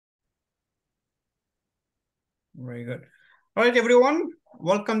Very good. All right, everyone.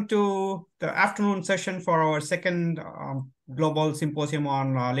 Welcome to the afternoon session for our second Global Symposium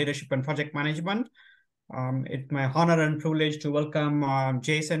on Leadership and Project Management. It's my honor and privilege to welcome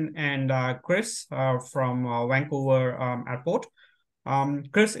Jason and Chris from Vancouver Airport.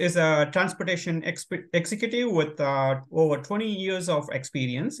 Chris is a transportation executive with over 20 years of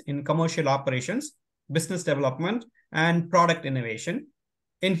experience in commercial operations, business development, and product innovation.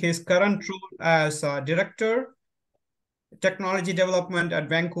 In his current role as Director, Technology Development at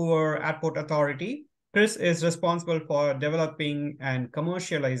Vancouver Airport Authority, Chris is responsible for developing and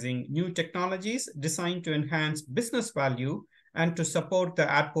commercializing new technologies designed to enhance business value and to support the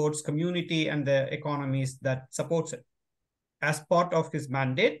airport's community and the economies that supports it. As part of his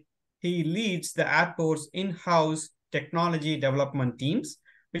mandate, he leads the airport's in-house technology development teams,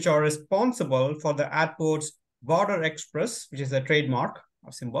 which are responsible for the airport's Border Express, which is a trademark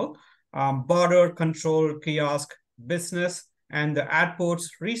or symbol, border control kiosk business, and the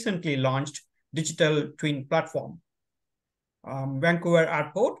airport's recently launched digital twin platform. Vancouver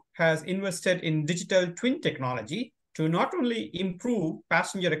Airport has invested in digital twin technology to not only improve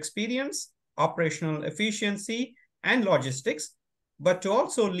passenger experience, operational efficiency, and logistics, but to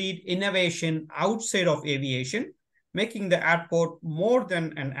also lead innovation outside of aviation, making the airport more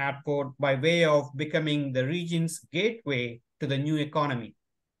than an airport by way of becoming the region's gateway to the new economy.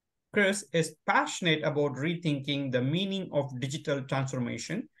 Chris is passionate about rethinking the meaning of digital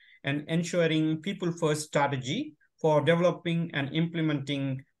transformation and ensuring people-first strategy for developing and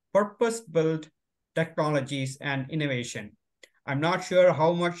implementing purpose-built technologies and innovation. I'm not sure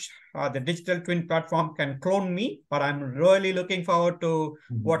how much the digital twin platform can clone me, but I'm really looking forward to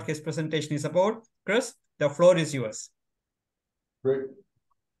what his presentation is about. Chris, the floor is yours. Great.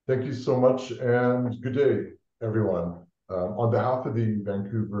 Thank you so much, and good day, everyone. On behalf of the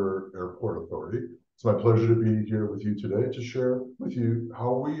Vancouver Airport Authority, it's my pleasure to be here with you today to share with you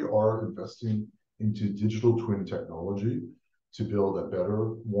how we are investing into digital twin technology to build a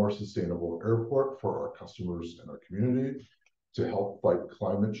better, more sustainable airport for our customers and our community, to help fight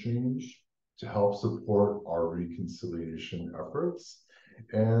climate change, to help support our reconciliation efforts.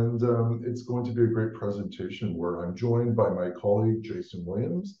 And it's going to be a great presentation where I'm joined by my colleague, Jason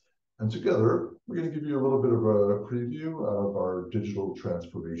Williams. And together, we're going to give you a little bit of a preview of our digital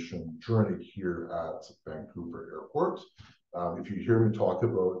transformation journey here at Vancouver Airport. If you hear me talk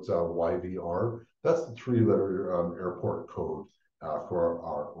about YVR, that's the three-letter airport code for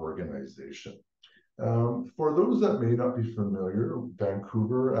our organization. For those that may not be familiar,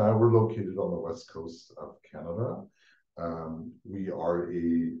 Vancouver, we're located on the west coast of Canada. We are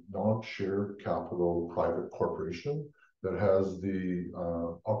a non-share capital private corporation that has the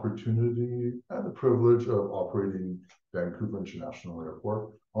opportunity and the privilege of operating Vancouver International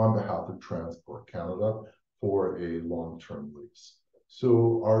Airport on behalf of Transport Canada for a long-term lease.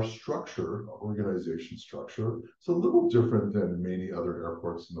 So our structure, organization structure, is a little different than many other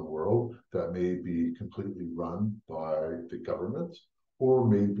airports in the world that may be completely run by the government or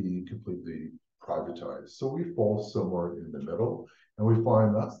may be completely privatized. So we fall somewhere in the middle, and we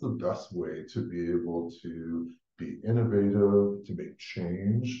find that's the best way to be able to be innovative, to make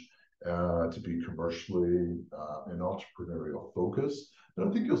change, to be commercially and entrepreneurial focused. And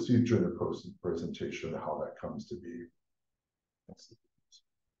I think you'll see during the presentation how that comes to be. Next.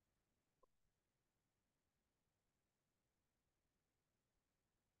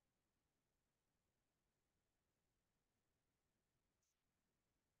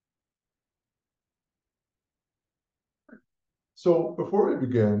 So before we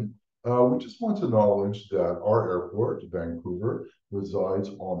begin, we just want to acknowledge that our airport, Vancouver, resides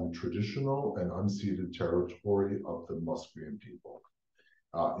on the traditional and unceded territory of the Musqueam people.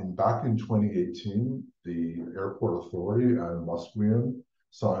 Back in 2018, the Airport Authority and Musqueam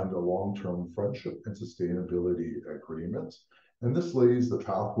signed a long-term friendship and sustainability agreement. And this lays the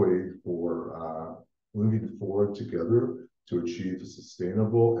pathway for moving forward together to achieve a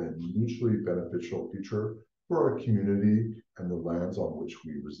sustainable and mutually beneficial future for our community and the lands on which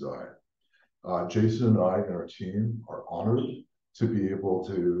we reside. Jason and I and our team are honored to be able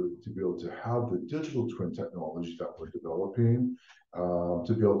to have the digital twin technology that we're developing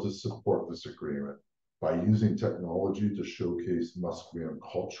to be able to support this agreement by using technology to showcase Musqueam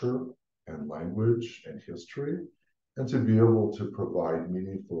culture and language and history, and to be able to provide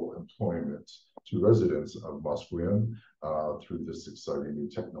meaningful employment to residents of Musqueam through this exciting new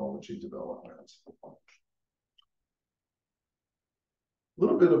technology development. A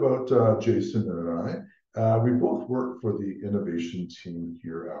little bit about Jason and I. We both work for the innovation team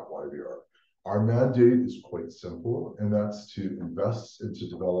here at YVR. Our mandate is quite simple, and that's to invest and to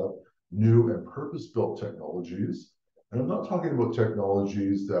develop new and purpose-built technologies. And I'm not talking about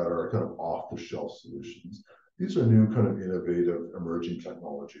technologies that are kind of off-the-shelf solutions. These are new kind of innovative emerging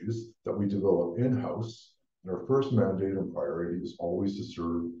technologies that we develop in-house. And our first mandate and priority is always to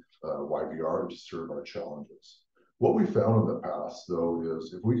serve YVR, to serve our challenges. What we found in the past, though,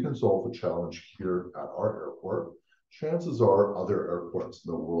 is if we can solve a challenge here at our airport, chances are other airports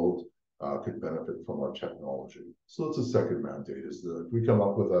in the world could benefit from our technology. So that's a second mandate, is that if we come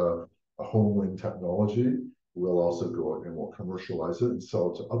up with a home win technology, we'll also go out and we'll commercialize it and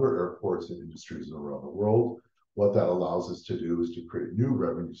sell it to other airports and industries around the world. What that allows us to do is to create new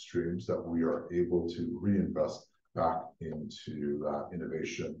revenue streams that we are able to reinvest back into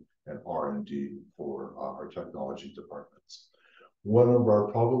innovation and R&D for our technology departments. One of our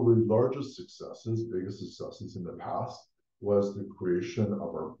probably largest successes, biggest successes in the past, was the creation of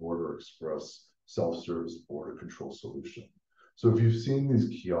our Border Express self-service border control solution. So if you've seen these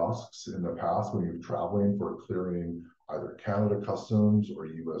kiosks in the past when you're traveling for clearing either Canada Customs or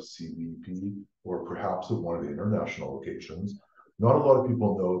US CBP, or perhaps at one of the international locations, not a lot of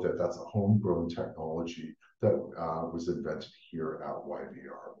people know that that's a homegrown technology that was invented here at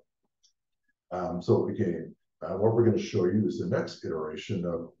YVR. So again, what we're going to show you is the next iteration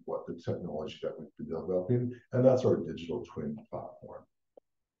of what the technology that we've been developing, and that's our digital twin platform.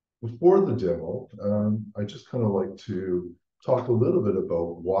 Before the demo, I just kind of like to talk a little bit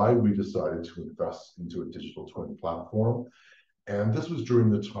about why we decided to invest into a digital twin platform. And this was during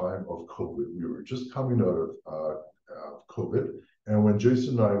the time of COVID. We were just coming out of COVID. And when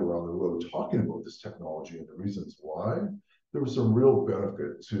Jason and I were on the road talking about this technology and the reasons why, there was some real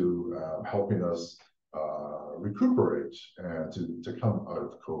benefit to helping us recuperate and to come out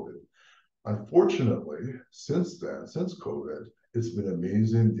of COVID. Unfortunately, since then, since COVID, it's been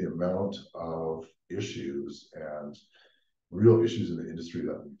amazing the amount of issues and real issues in the industry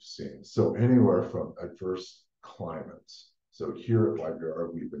that we've seen. So anywhere from adverse climates. So here at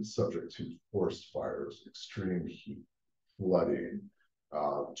YVR, we've been subject to forest fires, extreme heat, flooding,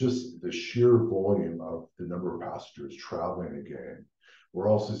 just the sheer volume of the number of passengers traveling again. We're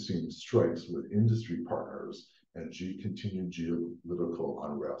also seeing strikes with industry partners and continued geopolitical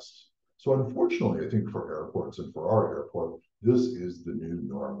unrest. So unfortunately, I think for airports and for our airport, this is the new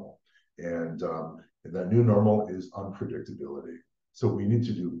normal. And that new normal is unpredictability. So we need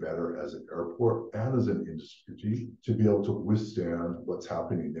to do better as an airport and as an industry to be able to withstand what's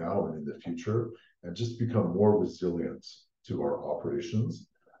happening now and in the future and just become more resilient to our operations.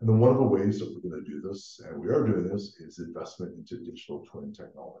 And then one of the ways that we're going to do this, and we are doing this, is investment into digital twin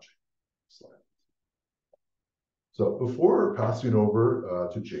technology. Slide. So before passing over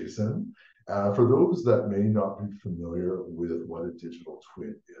to Jason, for those that may not be familiar with what a digital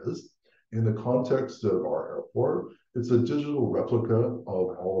twin is, in the context of our airport, it's a digital replica of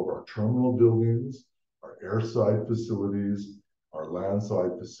all of our terminal buildings, our airside facilities, our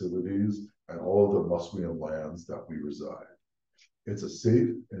landside facilities, and all of the must-win lands that we reside. It's a safe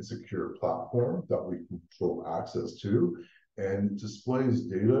and secure platform that we control access to, and displays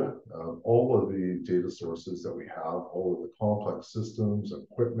data, all of the data sources that we have, all of the complex systems and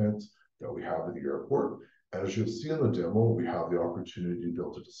equipment that we have at the airport. And as you'll see in the demo, we have the opportunity to be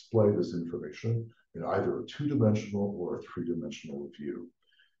able to display this information in either a two-dimensional or a three-dimensional view.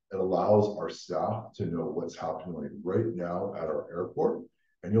 It allows our staff to know what's happening right now at our airport.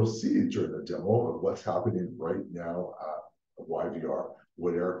 And you'll see during the demo of what's happening right now at YVR,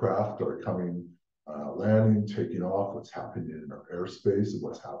 what aircraft are coming, landing, taking off, what's happening in our airspace, and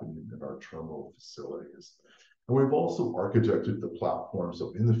what's happening in our terminal facilities. And we've also architected the platform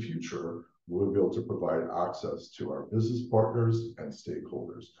so in the future, we'll be able to provide access to our business partners and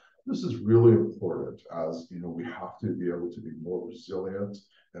stakeholders. This is really important as we have to be able to be more resilient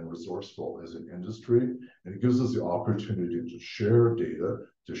and resourceful as an industry. And it gives us the opportunity to share data,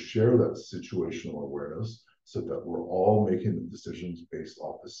 to share that situational awareness so that we're all making the decisions based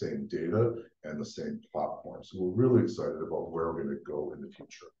off the same data and the same platform. So we're really excited about where we're going to go in the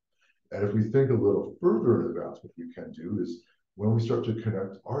future. And if we think a little further in advance, what we can do is when we start to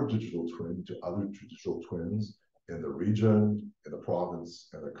connect our digital twin to other digital twins in the region, in the province,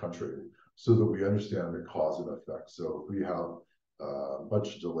 and the country, so that we understand the cause and effect. So if we have a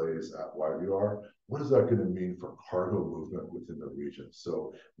bunch of delays at YVR, what is that going to mean for cargo movement within the region?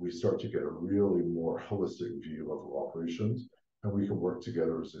 So we start to get a really more holistic view of our operations, and we can work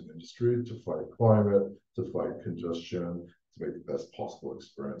together as an industry to fight climate, to fight congestion, to make the best possible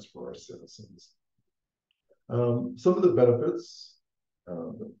experience for our citizens. Some of the benefits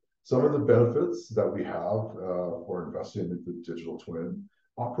that we have for investing in the digital twin: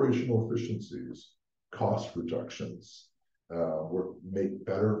 operational efficiencies, cost reductions, make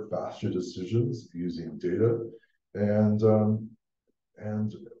better, faster decisions using data. And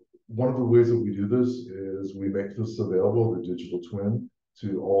one of the ways that we do this is we make this available, the digital twin,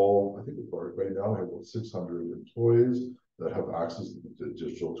 to all, I think right now we have about 600 employees that have access to the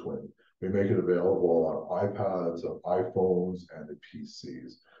digital twin. We make it available on iPads, on iPhones, and the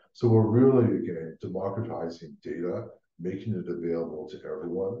PCs. So we're really, again, democratizing data, making it available to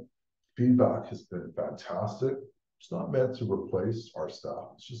everyone. Feedback has been fantastic. It's not meant to replace our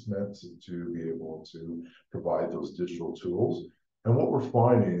staff. It's just meant to be able to provide those digital tools. And what we're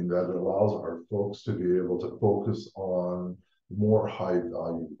finding that it allows our folks to be able to focus on more high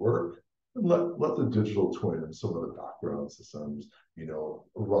value work and let the digital twin and some of the background systems,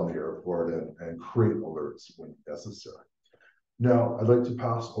 run the airport and create alerts when necessary. Now, I'd like to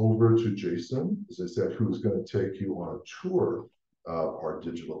pass over to Jason, as I said, who's going to take you on a tour of our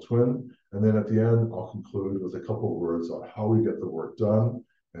digital twin. And then at the end, I'll conclude with a couple of words on how we get the work done,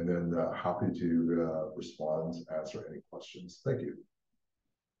 and then happy to respond, answer any questions. Thank you.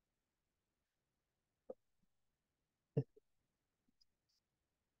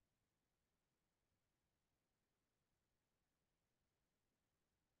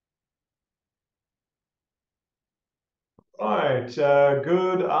 Right,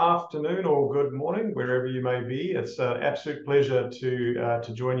 good afternoon or good morning, wherever you may be. It's an absolute pleasure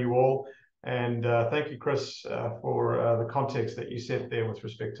to join you all. And thank you, Chris, for the context that you set there with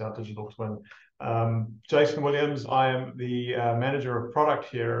respect to our digital twin. Jason Williams, I am the manager of product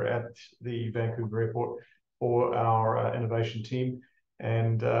here at the Vancouver Airport for our innovation team,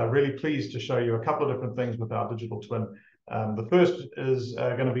 and really pleased to show you a couple of different things with our digital twin. The first is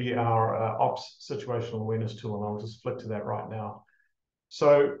going to be our ops situational awareness tool, and I'll just flick to that right now.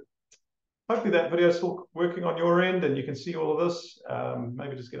 So hopefully that video is still working on your end and you can see all of this.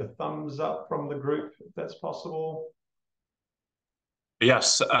 Maybe just get a thumbs up from the group if that's possible.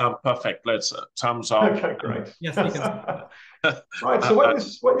 Yes, perfect. Let's thumbs up. Okay, great. Yes, you can. Right, so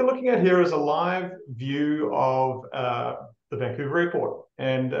what you're looking at here is a live view of the Vancouver Airport.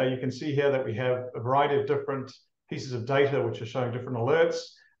 And you can see here that we have a variety of different pieces of data which are showing different alerts.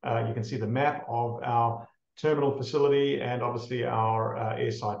 You can see the map of our terminal facility and obviously our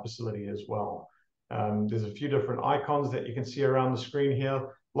airside facility as well. There's a few different icons that you can see around the screen here.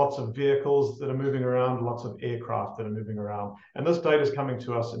 Lots of vehicles that are moving around, lots of aircraft that are moving around. And this data is coming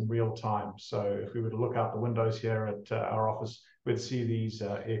to us in real time. So if we were to look out the windows here at our office, we'd see these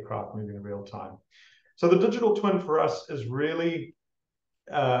aircraft moving in real time. So the digital twin for us is really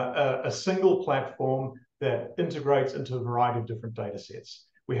a single platform that integrates into a variety of different data sets.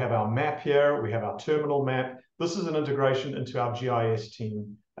 We have our map here, we have our terminal map. This is an integration into our GIS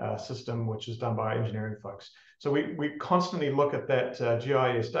team system, which is done by our engineering folks. So we constantly look at that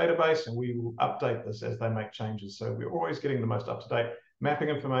GIS database, and we will update this as they make changes. So we're always getting the most up-to-date mapping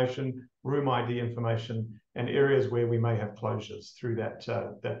information, room ID information, and areas where we may have closures through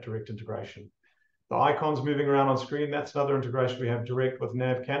that direct integration. The icons moving around on screen, that's another integration we have direct with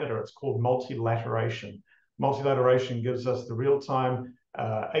Nav Canada. It's called multilateration. Multilateration gives us the real-time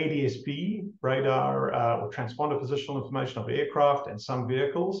ADS-B radar or transponder positional information of aircraft and some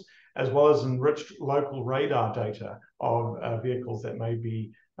vehicles, as well as enriched local radar data of vehicles that may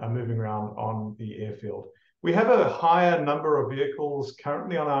be moving around on the airfield. We have a higher number of vehicles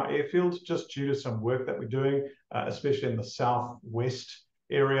currently on our airfield just due to some work that we're doing, especially in the southwest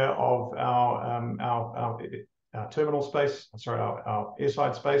area of our terminal space, our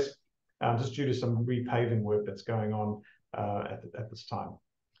airside space, just due to some repaving work that's going on at this time.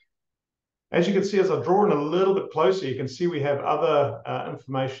 As you can see, as I draw in a little bit closer, you can see we have other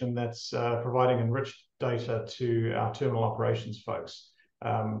information that's providing enriched data to our terminal operations folks.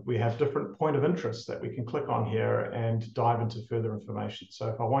 We have different point of interest that we can click on here and dive into further information. So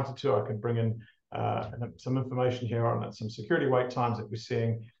if I wanted to, I could bring in some information here on some security wait times that we're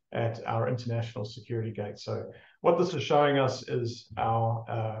seeing at our international security gate. So what this is showing us is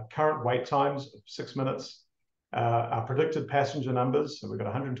our current wait times of 6 minutes, our predicted passenger numbers. So we've got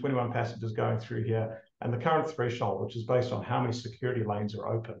 121 passengers going through here, and the current threshold, which is based on how many security lanes are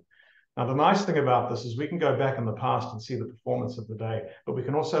open. Now, the nice thing about this is we can go back in the past and see the performance of the day, but we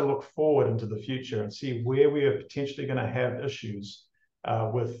can also look forward into the future and see where we are potentially going to have issues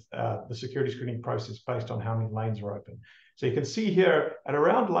with the security screening process based on how many lanes are open. So you can see here at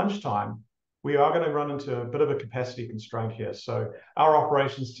around lunchtime, we are going to run into a bit of a capacity constraint here. So our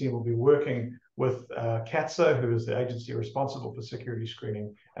operations team will be working with CATSA, who is the agency responsible for security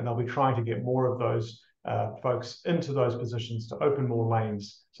screening, and they'll be trying to get more of those folks into those positions to open more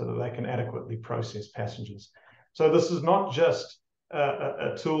lanes so that they can adequately process passengers. So this is not just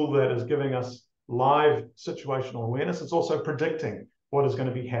a tool that is giving us live situational awareness. It's also predicting what is going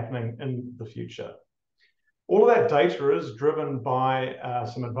to be happening in the future. All of that data is driven by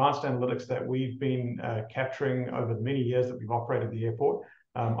some advanced analytics that we've been capturing over the many years that we've operated the airport.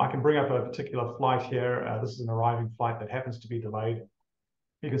 I can bring up a particular flight here. This is an arriving flight that happens to be delayed.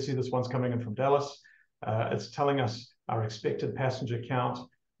 You can see this one's coming in from Dallas. It's telling us our expected passenger count,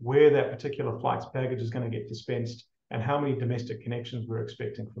 where that particular flight's baggage is going to get dispensed, and how many domestic connections we're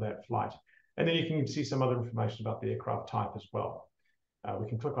expecting for that flight. And then you can see some other information about the aircraft type as well. We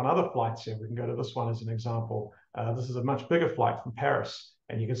can click on other flights here. We can go to this one as an example. This is a much bigger flight from Paris,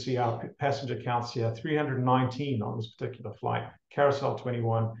 and you can see our passenger counts here, 319 on this particular flight, carousel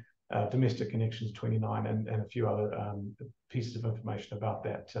 21, domestic connections 29, and a few other pieces of information about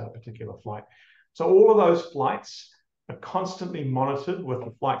that particular flight. So all of those flights are constantly monitored with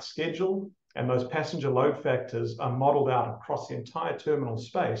the flight schedule, and those passenger load factors are modeled out across the entire terminal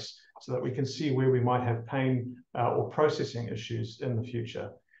space so that we can see where we might have pain or processing issues in the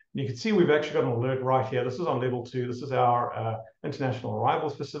future. And you can see we've actually got an alert right here. This is on level 2. This is our international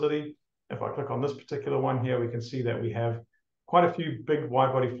arrivals facility. If I click on this particular one here, we can see that we have quite a few big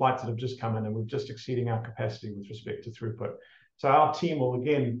wide-body flights that have just come in, and we're just exceeding our capacity with respect to throughput. So our team will,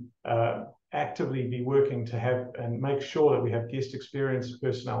 again, actively be working to have and make sure that we have guest experience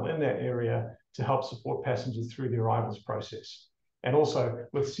personnel in that area to help support passengers through the arrivals process. And also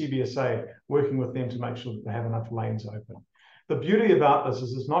with CBSA, working with them to make sure that they have enough lanes open. The beauty about this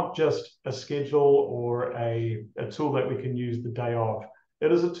is it's not just a schedule or a tool that we can use the day of.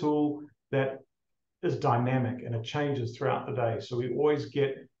 It is a tool that is dynamic and it changes throughout the day. So we always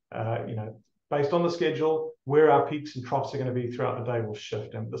get, based on the schedule, where our peaks and troughs are going to be throughout the day will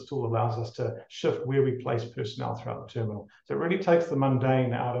shift. And this tool allows us to shift where we place personnel throughout the terminal. So it really takes the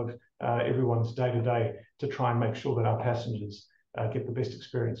mundane out of everyone's day-to-day to try and make sure that our passengers get the best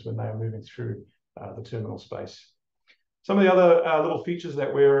experience when they are moving through the terminal space. Some of the other little features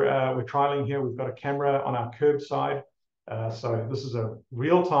that we're trialing here, we've got a camera on our curbside. So this is a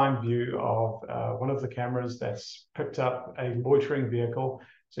real-time view of one of the cameras that's picked up a loitering vehicle.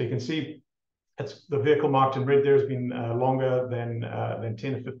 So you can see it's the vehicle marked in red there has been longer than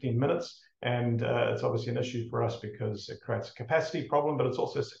 10 to 15 minutes. And it's obviously an issue for us because it creates a capacity problem, but it's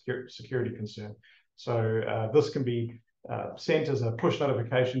also a security concern. So this can be sent as a push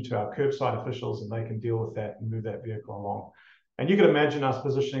notification to our curbside officials, and they can deal with that and move that vehicle along. And you can imagine us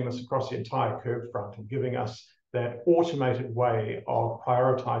positioning this across the entire curb front and giving us that automated way of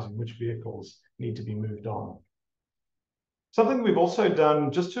prioritizing which vehicles need to be moved on. Something we've also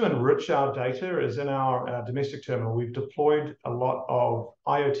done just to enrich our data is in our domestic terminal, we've deployed a lot of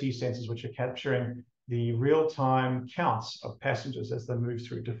IoT sensors which are capturing the real-time counts of passengers as they move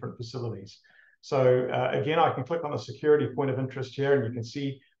through different facilities. So again, I can click on the security point of interest here, and you can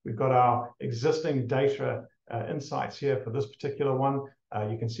see we've got our existing data insights here for this particular one.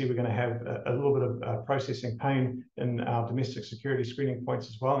 You can see we're going to have a little bit of processing pain in our domestic security screening points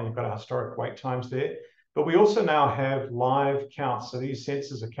as well, and you've got our historic wait times there. But we also now have live counts. So these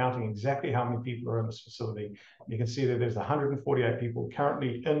sensors are counting exactly how many people are in this facility. You can see that there's 148 people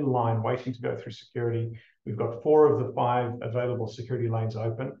currently in line waiting to go through security. We've got 4 of the 5 available security lanes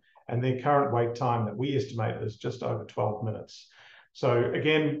open, and their current wait time that we estimate is just over 12 minutes. So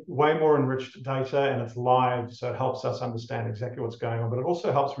again, way more enriched data, and it's live, so it helps us understand exactly what's going on, but it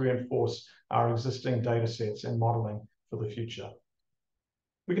also helps reinforce our existing data sets and modeling for the future.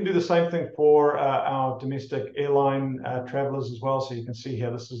 We can do the same thing for our domestic airline travelers as well. So you can see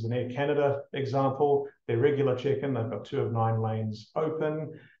here, this is an Air Canada example. Their regular check-in, they've got 2 of 9 lanes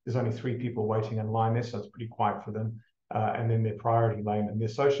open. There's only 3 people waiting in line there, so it's pretty quiet for them. And then their priority lane and the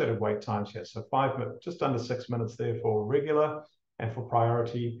associated wait times here. So 5 minutes, just under 6 minutes there for regular, and for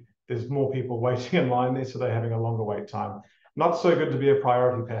priority, there's more people waiting in line there, so they're having a longer wait time. Not so good to be a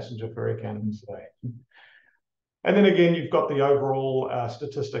priority passenger for Air Canada today. And then again, you've got the overall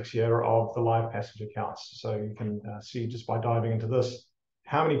statistics here of the live passenger counts. So you can see just by diving into this,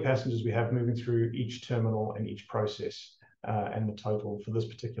 how many passengers we have moving through each terminal and each process, and the total for this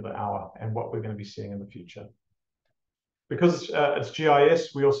particular hour, and what we're going to be seeing in the future. Because it's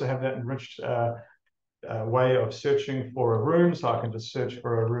GIS, we also have that enriched way of searching for a room. So I can just search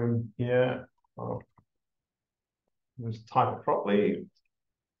for a room here. Just type it properly.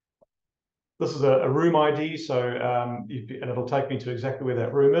 This is a room ID, so and it'll take me to exactly where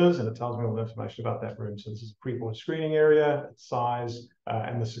that room is, and it tells me all the information about that room. So this is a pre-board screening area, its size,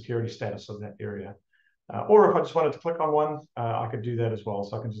 and the security status of that area. Or if I just wanted to click on one, I could do that as well.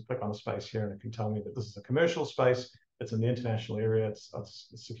 So I can just click on the space here, and it can tell me that this is a commercial space. It's in the international area. It's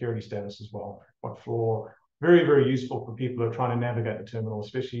security status as well. What floor, very, very useful for people who are trying to navigate the terminal,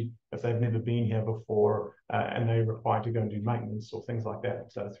 especially if they've never been here before and they're required to go and do maintenance or things like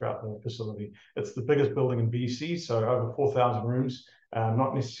that throughout the facility. It's the biggest building in BC, so over 4,000 rooms,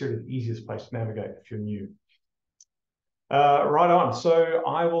 not necessarily the easiest place to navigate if you're new. Right on. So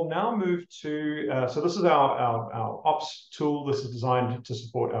I will now move to, so this is our ops tool. This is designed to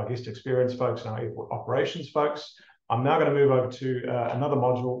support our guest experience folks and our airport operations folks. I'm now going to move over to another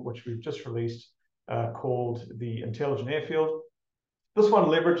module, which we've just released, called the Intelligent Airfield. This one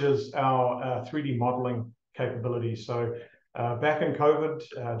leverages our 3D modeling capabilities. So back in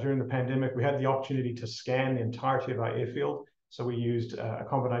COVID, during the pandemic, we had the opportunity to scan the entirety of our airfield. So we used a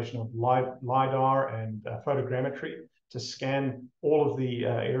combination of LiDAR and photogrammetry to scan all of the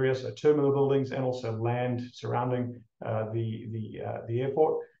areas, so terminal buildings and also land surrounding the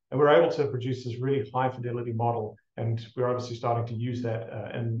airport. And we're able to produce this really high fidelity model. And we're obviously starting to use that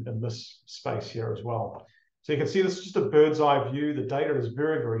in this space here as well. So you can see this is just a bird's eye view. The data is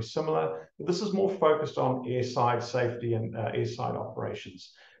very, very similar, but this is more focused on airside safety and airside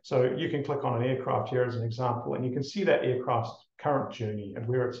operations. So you can click on an aircraft here as an example, and you can see that aircraft's current journey and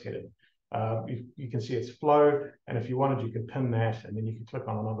where it's headed. You can see its flow, and if you wanted, you could pin that, and then you can click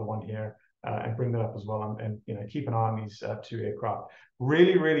on another one here and bring that up as well, and keep an eye on these two aircraft.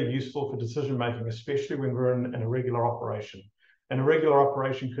 Really, really useful for decision making, especially when we're in a regular operation. And a regular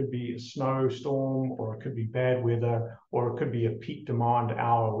operation could be a snowstorm, or it could be bad weather, or it could be a peak demand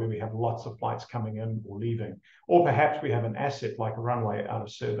hour where we have lots of flights coming in or leaving, or perhaps we have an asset like a runway out of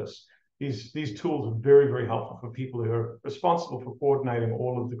service. These tools are very, very helpful for people who are responsible for coordinating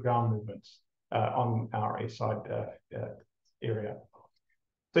all of the ground movements on our airside area.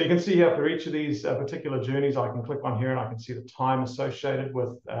 So you can see here for each of these particular journeys, I can click on here and I can see the time associated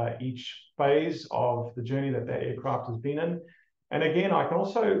with each phase of the journey that aircraft has been in. And again, I can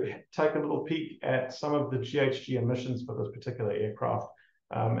also take a little peek at some of the GHG emissions for this particular aircraft.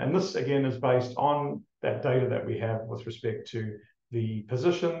 And this, again, is based on that data that we have with respect to the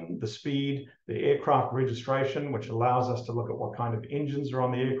position, the speed, the aircraft registration, which allows us to look at what kind of engines are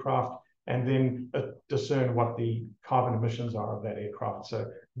on the aircraft, and then discern what the carbon emissions are of that aircraft. So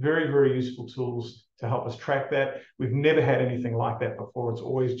very, very useful tools to help us track that. We've never had anything like that before. It's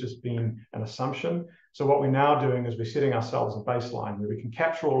always just been an assumption. So what we're now doing is we're setting ourselves a baseline where we can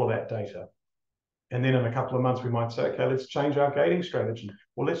capture all of that data. And then in a couple of months, we might say, okay, let's change our gating strategy,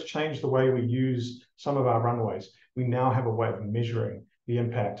 or let's change the way we use some of our runways. We now have a way of measuring the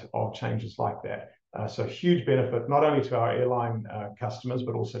impact of changes like that. So huge benefit, not only to our airline customers,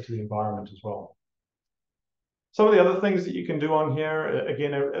 but also to the environment as well. Some of the other things that you can do on here,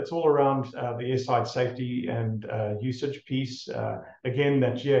 again, it's all around the airside safety and usage piece. Again,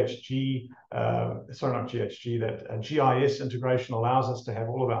 that that GIS integration allows us to have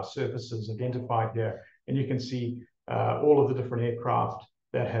all of our surfaces identified here. And you can see all of the different aircraft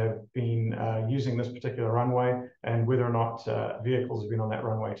that have been using this particular runway, and whether or not vehicles have been on that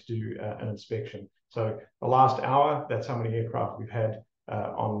runway to do an inspection. So the last hour, that's how many aircraft we've had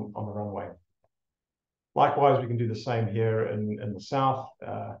on the runway. Likewise, we can do the same here in the south.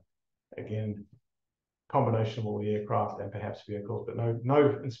 Again, combination of all the aircraft and perhaps vehicles, but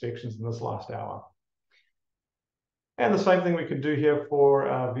no inspections in this last hour. And the same thing we can do here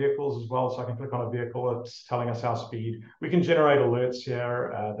for vehicles as well. So I can click on a vehicle, it's telling us our speed. We can generate alerts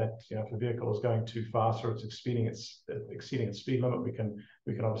here that if a vehicle is going too fast or it's exceeding its speed limit, we can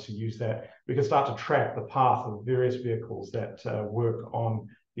obviously use that. We can start to track the path of various vehicles that work on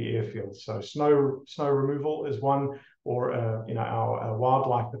the airfield. So snow removal is one, or our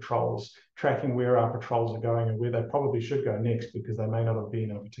wildlife patrols, tracking where our patrols are going and where they probably should go next, because they may not have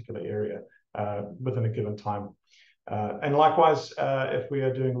been in a particular area within a given time. And likewise, if we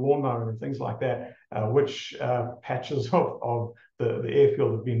are doing lawn mowing and things like that, which patches of the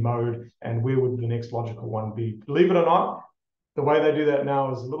airfield have been mowed and where would the next logical one be? Believe it or not, the way they do that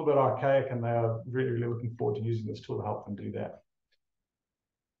now is a little bit archaic, and they are really, really looking forward to using this tool to help them do that.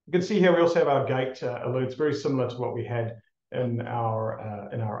 You can see here we also have our gate alerts, very similar to what we had in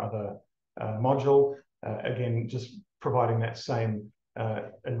our other module. Again, just providing that same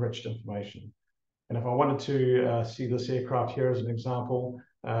enriched information. And if I wanted to see this aircraft here as an example,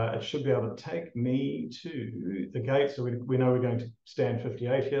 it should be able to take me to the gate. So we know we're going to stand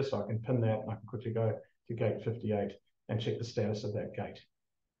 58 here, so I can pin that and I can quickly go to gate 58 and check the status of that gate.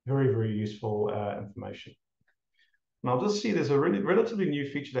 Very, very useful information. And I'll just see there's a relatively new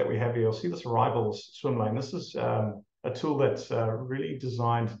feature that we have here. You'll see this arrivals swim lane. This is a tool that's really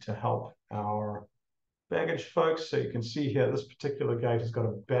designed to help our baggage folks. So you can see here, this particular gate has got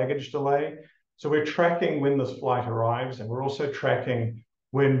a baggage delay. So we're tracking when this flight arrives, and we're also tracking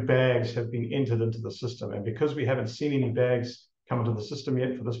when bags have been entered into the system. And because we haven't seen any bags come into the system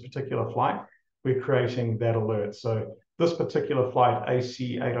yet for this particular flight, we're creating that alert. So this particular flight,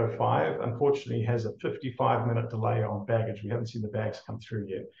 AC805, unfortunately has a 55-minute delay on baggage. We haven't seen the bags come through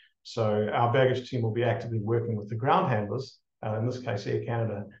yet. So our baggage team will be actively working with the ground handlers, in this case Air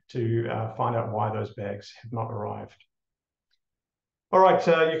Canada, to find out why those bags have not arrived. All right,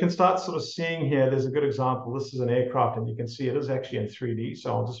 you can start sort of seeing here, there's a good example. This is an aircraft, and you can see it is actually in 3D.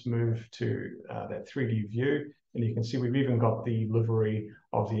 So I'll just move to that 3D view, and you can see we've even got the livery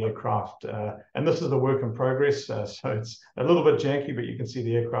of the aircraft. And this is the work in progress, so it's a little bit janky, but you can see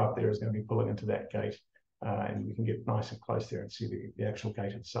the aircraft there is going to be pulling into that gate. And we can get nice and close there and see the actual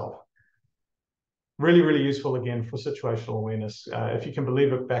gate itself. Really, really useful, again, for situational awareness. If you can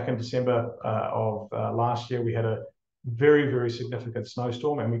believe it, back in December of last year, we had a very, very significant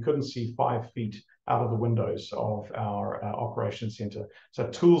snowstorm, and we couldn't see 5 feet out of the windows of our operations center. So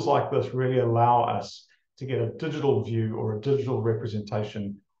tools like this really allow us to get a digital view or a digital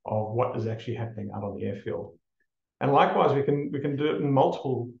representation of what is actually happening out on the airfield. And likewise, we can do it in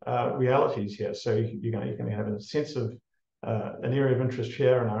multiple realities here. So you can have a sense of an area of interest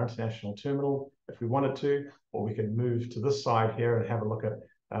here in our international terminal if we wanted to, or we can move to this side here and have a look at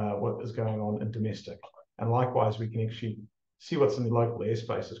what is going on in domestic. And likewise, we can actually see what's in the local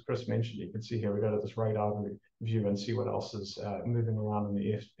airspace. As Chris mentioned, you can see here, we go to this radar view and see what else is moving around in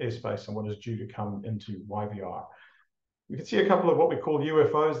the airspace and what is due to come into YVR. We can see a couple of what we call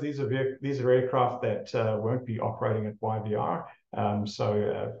UFOs. These are aircraft that won't be operating at YVR.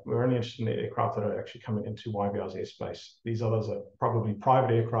 We're only interested in the aircraft that are actually coming into YVR's airspace. These others are probably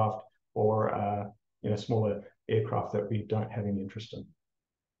private aircraft or smaller aircraft that we don't have any interest in.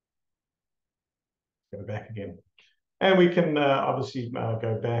 Go back again. And we can obviously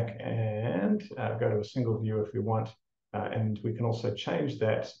go back and go to a single view if we want. And we can also change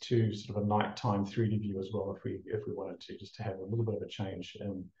that to sort of a nighttime 3D view as well if we wanted to, just to have a little bit of a change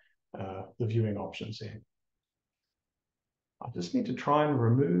in the viewing options there. I just need to try and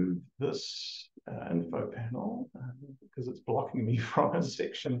remove this info panel because it's blocking me from a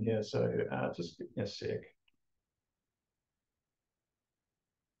section here. So just give me a sec.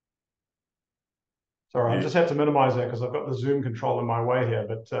 Sorry, I just have to minimize that because I've got the zoom control in my way here.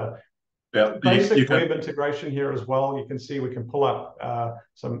 But basic web integration here as well. You can see we can pull up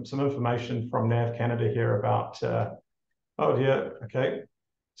some information from Nav Canada here about. Oh dear. Okay.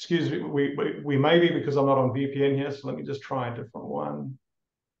 Excuse me. We may be because I'm not on VPN here. So let me just try a different one.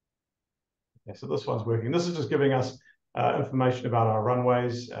 Okay, so this one's working. This is just giving us information about our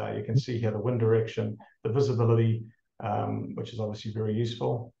runways. You can see here the wind direction, the visibility, which is obviously very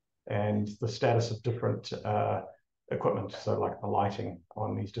useful, and the status of different equipment, so like the lighting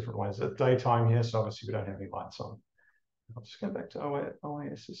on these different ways. At daytime here, so obviously we don't have any lights on. I'll just go back to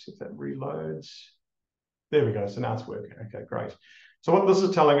OIS to see if that reloads. There we go, so now it's working. Okay, great. So what this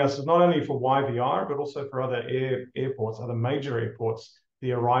is telling us is not only for YVR, but also for other airports, other major airports,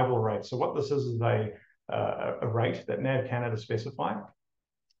 the arrival rate. So what this is a rate that Nav Canada specified,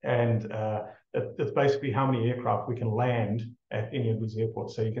 and it's basically how many aircraft we can land at any of these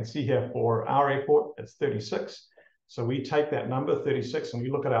airports. So you can see here for our airport, it's 36. So we take that number, 36, and we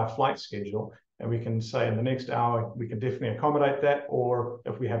look at our flight schedule, and we can say in the next hour, we can definitely accommodate that. Or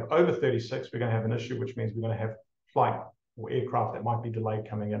if we have over 36, we're going to have an issue, which means we're going to have flight or aircraft that might be delayed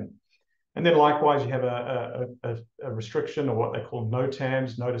coming in. And then likewise, you have a restriction, or what they call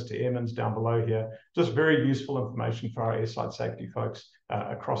NOTAMs, notice to airmen, down below here. Just very useful information for our airside safety folks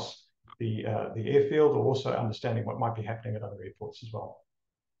across the airfield, or also understanding what might be happening at other airports as well.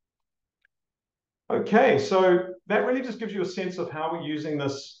 Okay, so that really just gives you a sense of how we're using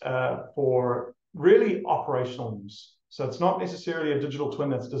this for really operational use. So it's not necessarily a digital twin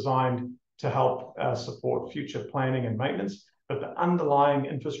that's designed to help support future planning and maintenance, but the underlying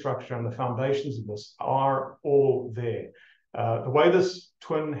infrastructure and the foundations of this are all there. The way this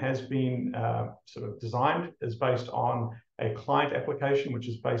twin has been sort of designed is based on a client application, which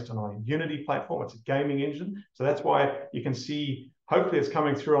is based on our Unity platform. It's a gaming engine. So that's why you can see, hopefully it's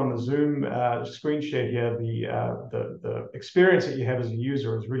coming through on the Zoom screen share here, the experience that you have as a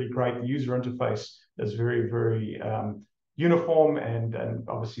user is really great. The user interface is very, very uniform and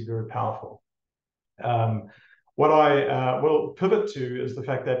obviously very powerful. What I will pivot to is the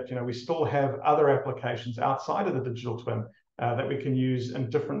fact that we still have other applications outside of the digital twin that we can use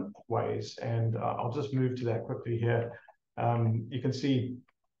in different ways, and I'll just move to that quickly here. You can see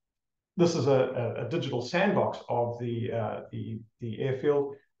this is a digital sandbox of the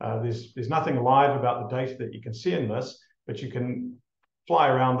airfield. There's nothing live about the data that you can see in this, but you can fly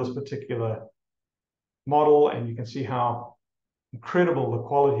around this particular model, and you can see how incredible, the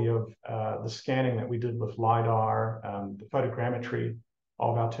quality of the scanning that we did with LiDAR, the photogrammetry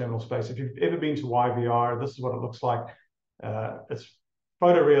of our terminal space. If you've ever been to YVR, this is what it looks like. It's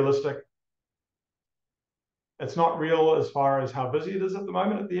photorealistic. It's not real as far as how busy it is at the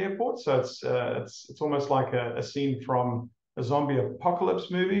moment at the airport. So it's almost like a scene from a zombie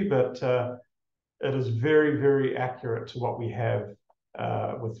apocalypse movie, but it is very, very accurate to what we have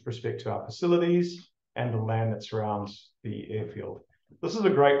with respect to our facilities and the land that surrounds the airfield. This is a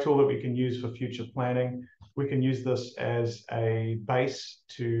great tool that we can use for future planning. We can use this as a base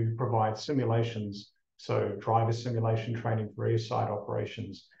to provide simulations, so driver simulation training for airside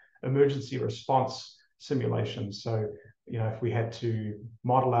operations, emergency response simulations. So, if we had to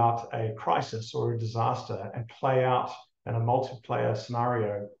model out a crisis or a disaster and play out in a multiplayer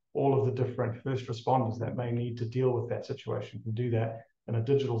scenario all of the different first responders that may need to deal with that situation, can do that in a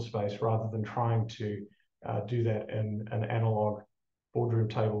digital space rather than trying to do that in an analog boardroom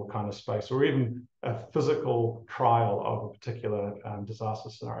table kind of space, or even a physical trial of a particular disaster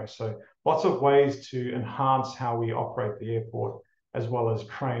scenario. So lots of ways to enhance how we operate the airport, as well as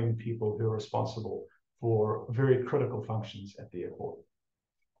train people who are responsible for very critical functions at the airport.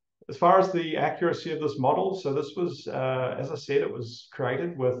 As far as the accuracy of this model, so this was, as I said, it was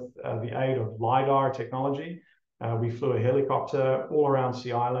created with the aid of LiDAR technology. We flew a helicopter all around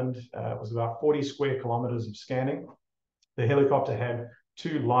Sea Island. It was about 40 square kilometers of scanning. The helicopter had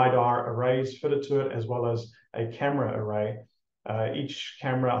 2 LiDAR arrays fitted to it, as well as a camera array. Each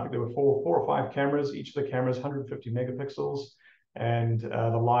camera, I think there were four or five cameras. Each of the cameras, 150 megapixels. And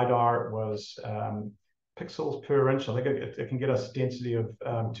the LiDAR was pixels per inch. I think it can get us a density of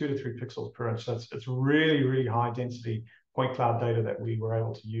 2 to 3 pixels per inch. So it's really, really high density point cloud data that we were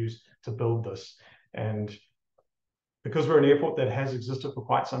able to use to build this. And because we're an airport that has existed for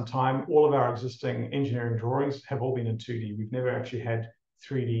quite some time, all of our existing engineering drawings have all been in 2D. We've never actually had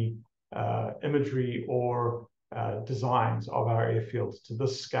 3D imagery or designs of our airfields to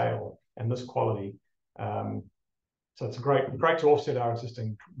this scale and this quality. So it's great to offset our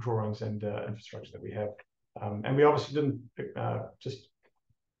existing drawings and infrastructure that we have. And we obviously didn't just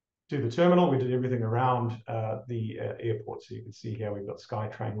do the terminal, we did everything around the airport. So you can see here, we've got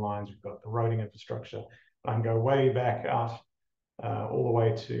SkyTrain lines, we've got the roading infrastructure. I can go way back out all the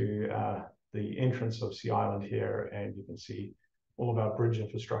way to the entrance of Sea Island here, and you can see all of our bridge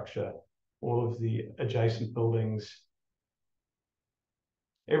infrastructure, all of the adjacent buildings,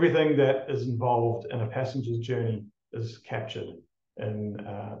 everything that is involved in a passenger's journey is captured in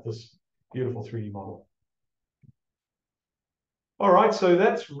this beautiful 3D model. All right, so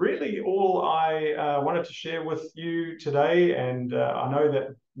that's really all I wanted to share with you today, and I know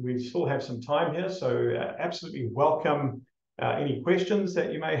that we still have some time here, so absolutely welcome any questions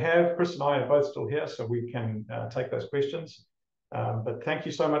that you may have. Chris and I are both still here, so we can take those questions. But thank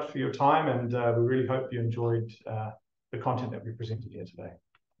you so much for your time, and we really hope you enjoyed the content that we presented here today.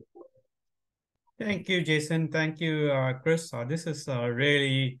 Thank you, Jason. Thank you, Chris. This is a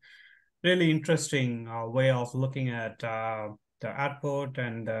really, really interesting way of looking at the airport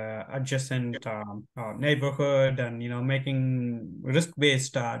and adjacent neighborhood, and making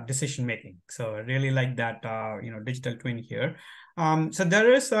risk-based decision making. So I really like that digital twin here. So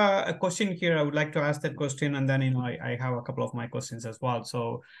there is a question here. I would like to ask that question, and then I have a couple of my questions as well.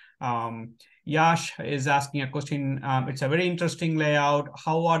 So Yash is asking a question. It's a very interesting layout.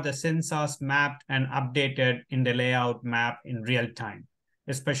 How are the sensors mapped and updated in the layout map in real time,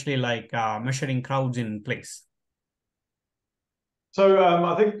 especially like measuring crowds in place? So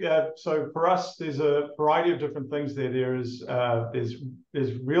I think so for us, there's a variety of different things there. There's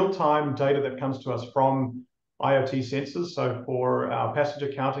real-time data that comes to us from IoT sensors. So for our passenger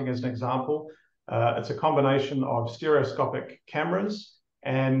counting, as an example, it's a combination of stereoscopic cameras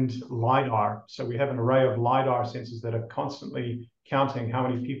and LiDAR. So we have an array of LiDAR sensors that are constantly counting how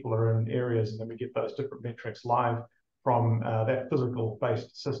many people are in areas, and then we get those different metrics live from that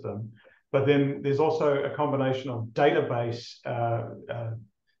physical-based system. But then there's also a combination of database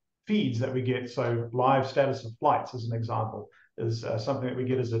feeds that we get. So live status of flights, as an example, is something that we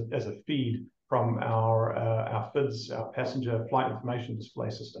get as a feed from our FIDS, our passenger flight information display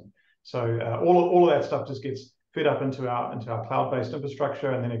system. So all of that stuff just gets fed up into our cloud-based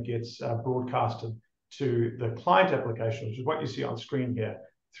infrastructure, and then it gets broadcasted to the client application, which is what you see on screen here,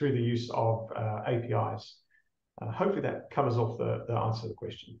 through the use of APIs. Hopefully that covers off the answer to the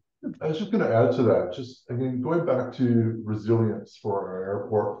question. I was just going to add to that, just again, going back to resilience for our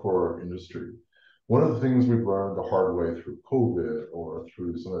airport, for our industry. One of the things we've learned the hard way through COVID or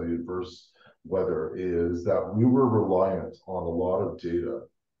through some of the adverse weather is that we were reliant on a lot of data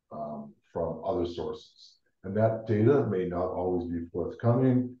from other sources. And that data may not always be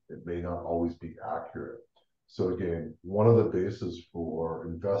forthcoming. It may not always be accurate. So again, one of the bases for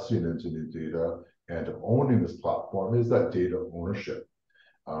investing into new data and owning this platform is that data ownership.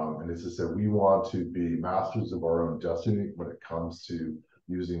 And as I said, we want to be masters of our own destiny when it comes to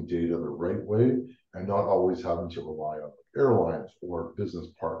using data the right way and not always having to rely on airlines or business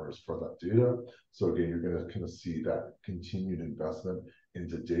partners for that data. So again, you're going to kind of see that continued investment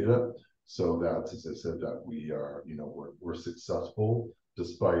into data so that, as I said, that we are, we're successful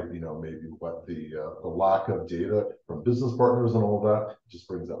despite, maybe what the lack of data from business partners and all that just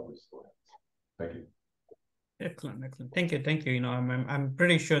brings that resilience. Thank you. Excellent, excellent. Thank you. I'm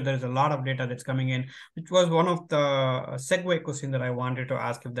pretty sure there's a lot of data that's coming in, which was one of the segue questions that I wanted to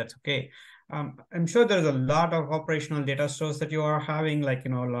ask, if that's okay. I'm sure there's a lot of operational data stores that you are having, like,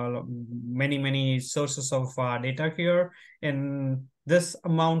 many sources of data here. And this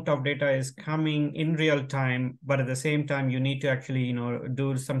amount of data is coming in real time, but at the same time, you need to actually,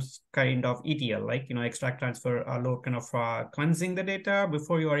 do some kind of ETL, like, extract, transfer, load, kind of cleansing the data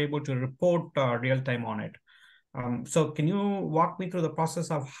before you are able to report real time on it. So can you walk me through the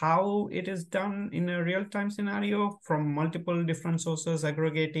process of how it is done in a real-time scenario from multiple different sources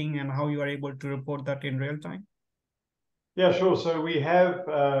aggregating, and how you are able to report that in real time? Yeah, sure. So we have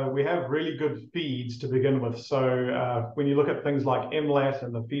really good feeds to begin with. So when you look at things like MLAT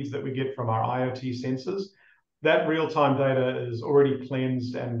and the feeds that we get from our IoT sensors, that real-time data is already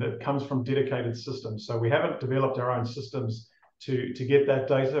cleansed and it comes from dedicated systems. So we haven't developed our own systems to get that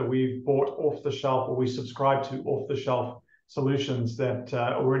data. We've bought off the shelf, or we subscribe to off the shelf solutions that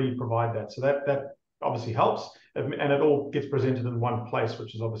already provide that. So that obviously helps, and it all gets presented in one place,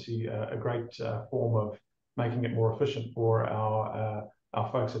 which is obviously a great form of making it more efficient for our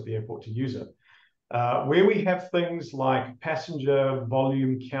folks at the airport to use it. Where we have things like passenger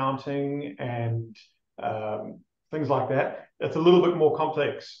volume counting and things like that, it's a little bit more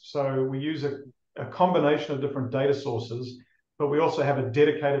complex. So we use a combination of different data sources, but we also have a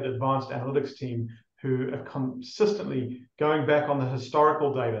dedicated advanced analytics team who are consistently going back on the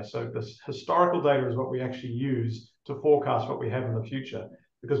historical data. So this historical data is what we actually use to forecast what we have in the future.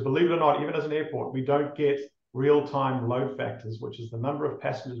 Because believe it or not, even as an airport, we don't get real-time load factors, which is the number of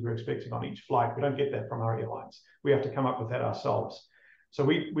passengers we're expecting on each flight. We don't get that from our airlines. We have to come up with that ourselves. So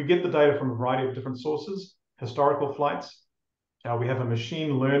we get the data from a variety of different sources, historical flights. We have a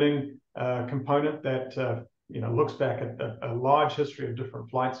machine learning component that looks back at a large history of different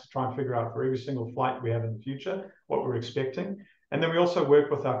flights to try and figure out for every single flight we have in the future what we're expecting. And then we also work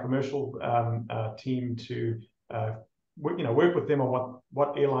with our commercial team to work with them on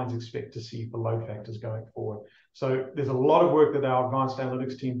what airlines expect to see for load factors going forward. So there's a lot of work that our advanced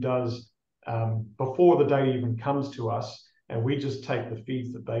analytics team does before the data even comes to us, and we just take the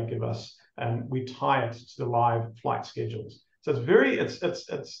feeds that they give us and we tie it to the live flight schedules. So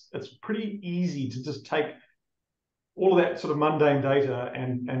it's pretty easy to just take all of that sort of mundane data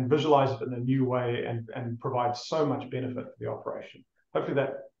and visualize it in a new way and provide so much benefit for the operation. Hopefully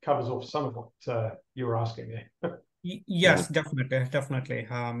that covers off some of what you were asking there. Yes, definitely.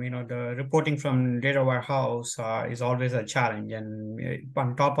 The reporting from data warehouse is always a challenge, and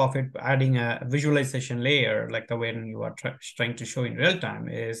on top of it, adding a visualization layer like the way you are trying to show in real time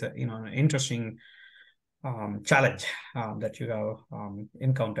is an interesting challenge that you have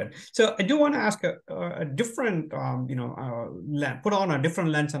encountered. So I do want to ask a different, put on a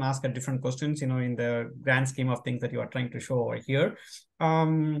different lens and ask a different questions, in the grand scheme of things that you are trying to show over here.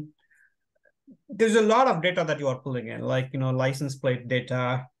 There's a lot of data that you are pulling in, like, license plate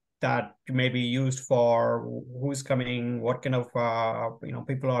data that may be used for who's coming, what kind of,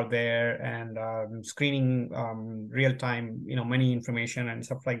 people are there, and screening real time, many information and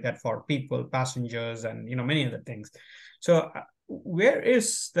stuff like that for people, passengers, and, many other things. So where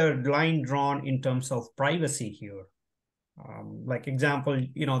is the line drawn in terms of privacy here? Like example,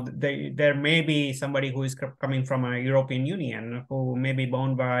 there may be somebody who is coming from a European Union who may be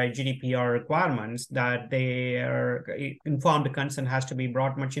bound by GDPR requirements that they are informed consent has to be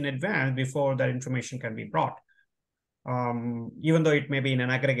brought much in advance before that information can be brought, even though it may be in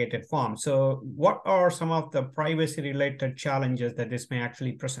an aggregated form. So what are some of the privacy related challenges that this may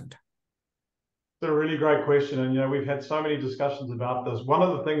actually present? It's a really great question. And, we've had so many discussions about this. One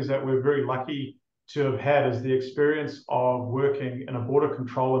of the things that we're very lucky to have had is the experience of working in a border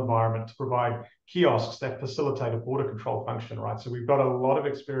control environment to provide kiosks that facilitate a border control function, right? So we've got a lot of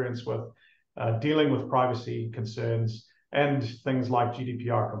experience with dealing with privacy concerns and things like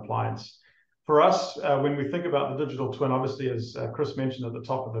GDPR compliance. For us, when we think about the digital twin, obviously, as Chris mentioned at the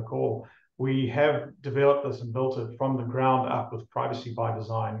top of the call, we have developed this and built it from the ground up with privacy by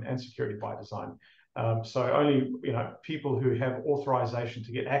design and security by design. So only people who have authorization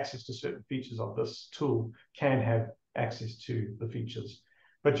to get access to certain features of this tool can have access to the features.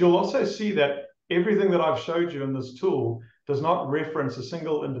 But you'll also see that everything that I've showed you in this tool does not reference a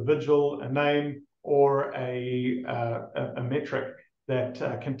single individual, a name, or a metric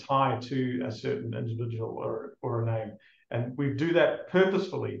that can tie to a certain individual or a name. And we do that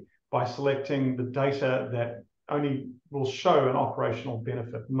purposefully by selecting the data that only will show an operational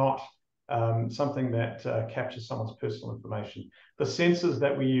benefit, not something that captures someone's personal information. The sensors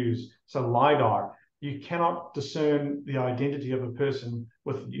that we use, so LiDAR, you cannot discern the identity of a person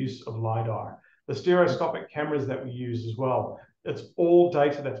with the use of LiDAR. The stereoscopic cameras that we use as well, it's all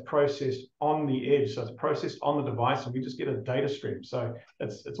data that's processed on the edge. So it's processed on the device and we just get a data stream. So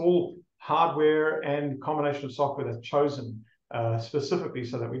it's all hardware and combination of software that's chosen specifically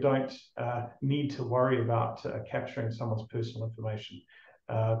so that we don't need to worry about capturing someone's personal information.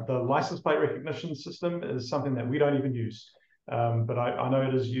 The license plate recognition system is something that we don't even use. But I know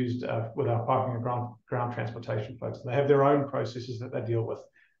it is used with our parking and ground transportation folks. They have their own processes that they deal with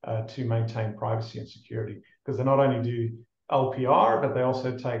to maintain privacy and security, because they not only do LPR, but they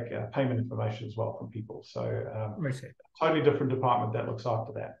also take payment information as well from people. So totally different department that looks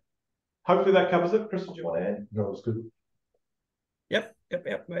after that. Hopefully that covers it. Chris, did you want to add? No, it's good. Yep.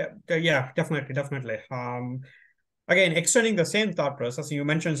 Yeah, definitely. Again, extending the same thought process, you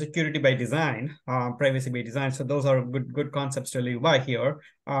mentioned security by design, privacy by design. So those are good concepts to live by here.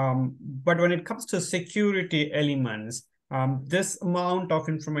 But when it comes to security elements, this amount of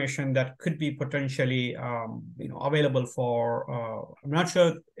information that could be potentially, available for, I'm not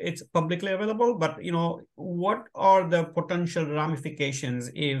sure it's publicly available, but, what are the potential ramifications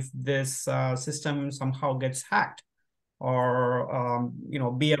if this system somehow gets hacked? Or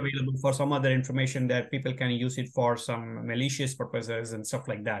be available for some other information that people can use it for some malicious purposes and stuff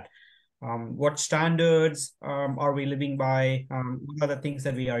like that. What standards are we living by? What are the things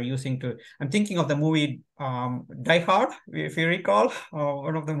that we are using to? I'm thinking of the movie Die Hard, if you recall,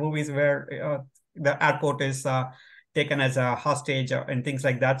 one of the movies where the airport is taken as a hostage and things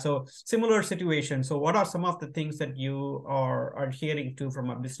like that. So similar situation. So what are some of the things that you are adhering to from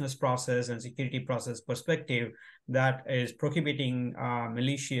a business process and security process perspective that is prohibiting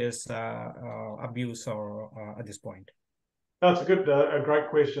malicious abuse or at this point? That's a great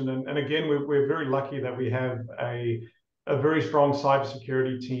question. And again, we're very lucky that we have a very strong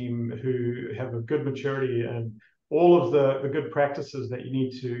cybersecurity team who have a good maturity and all of the good practices that you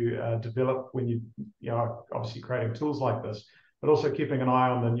need to develop when you obviously creating tools like this, but also keeping an eye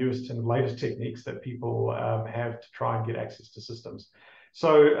on the newest and latest techniques that people have to try and get access to systems.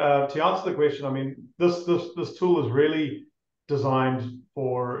 So to answer the question, I mean, this tool is really designed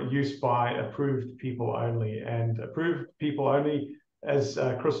for use by approved people only, and approved people only, as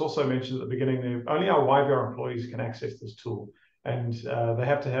Chris also mentioned at the beginning, only our YVR employees can access this tool. And they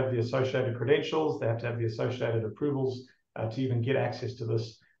have to have the associated credentials, they have to have the associated approvals to even get access to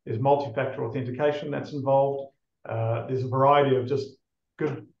this. There's multi-factor authentication that's involved. There's a variety of just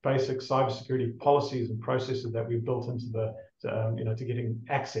good basic cybersecurity policies and processes that we've built into the, to getting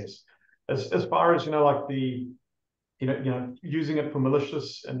access. As far as, like the, using it for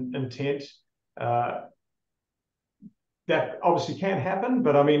malicious intent, that obviously can happen,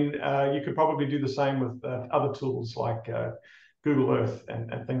 but I mean, you could probably do the same with other tools like Google Earth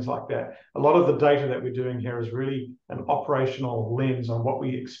and things like that. A lot of the data that we're doing here is really an operational lens on what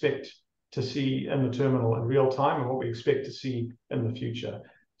we expect to see in the terminal in real time and what we expect to see in the future.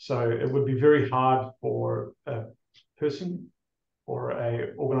 So it would be very hard for a person or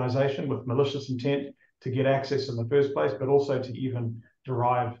an organization with malicious intent to get access in the first place, but also to even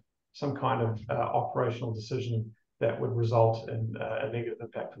derive some kind of operational decision that would result in a negative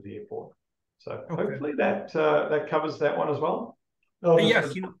impact for the airport. So hopefully that covers that one as well.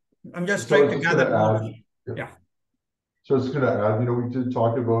 Yes, I'm just trying to gather more. Yeah. So I was going to add, we did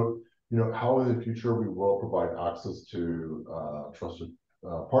talk about, how in the future we will provide access to trusted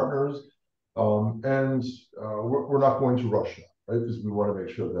partners, and we're not going to rush that, right? Because we want to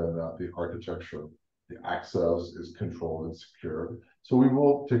make sure then that the architecture, the access is controlled and secure. So we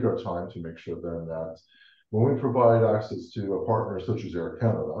will take our time to make sure then that when we provide access to a partner such as Air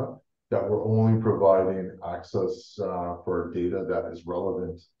Canada, that we're only providing access for data that is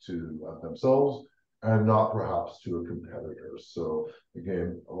relevant to themselves and not perhaps to a competitor. So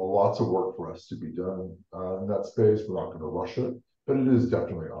again, lots of work for us to be done in that space. We're not going to rush it, but it is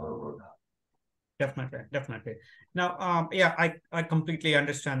definitely on our roadmap. Definitely. Now, I completely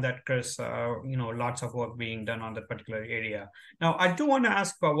understand that, Chris. Lots of work being done on that particular area. Now, I do want to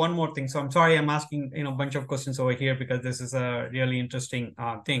ask one more thing. So I'm sorry, I'm asking a bunch of questions over here because this is a really interesting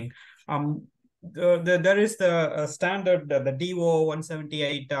thing. There is the standard, the DO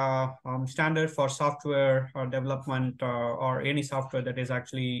 178 standard for software development or any software that is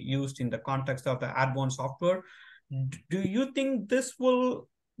actually used in the context of the airborne software. Do you think this will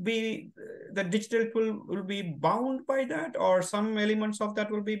be, the digital tool will be bound by that, or some elements of that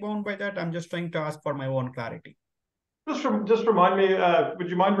will be bound by that? I'm just trying to ask for my own clarity. Just remind me,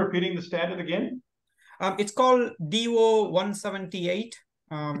 would you mind repeating the standard again? It's called DO 178.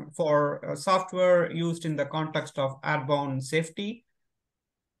 For software used in the context of airborne safety.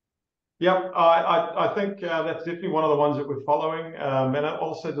 Yep, I think that's definitely one of the ones that we're following, and it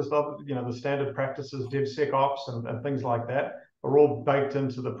also just the standard practices, DevSecOps and things like that are all baked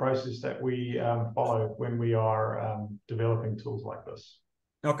into the process that we follow when we are developing tools like this.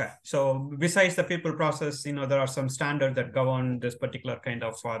 Okay, so besides the people process, there are some standards that govern this particular kind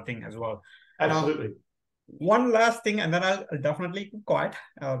of thing as well. Absolutely. Now, one last thing, and then I'll definitely keep quiet.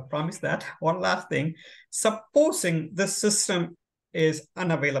 Promise that. One last thing. Supposing the system is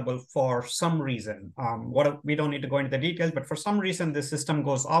unavailable for some reason, we don't need to go into the details, but for some reason the system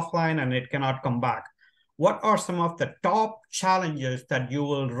goes offline and it cannot come back. What are some of the top challenges that you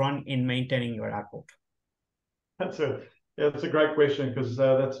will run in maintaining your airport? That's a great question, because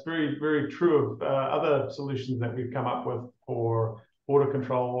that's very, very true of other solutions that we've come up with for border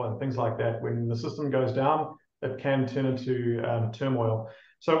control and things like that. When the system goes down, it can turn into turmoil.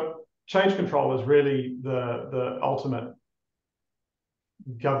 So change control is really the ultimate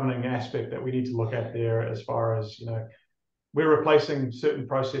governing aspect that we need to look at there, as far as, we're replacing certain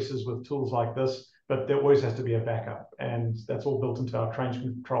processes with tools like this, but there always has to be a backup. And that's all built into our change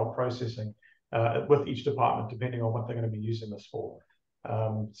control processing with each department, depending on what they're going to be using this for.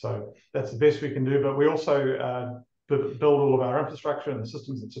 So that's the best we can do. But we also build all of our infrastructure and the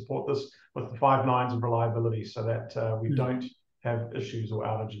systems that support this with the 5 nines of reliability, so that we don't have issues or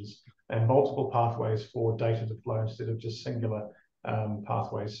outages, and multiple pathways for data to flow instead of just singular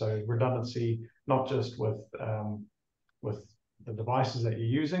pathways. So redundancy, not just with the devices that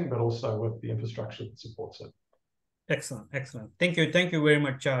you're using, but also with the infrastructure that supports it. Excellent. Thank you very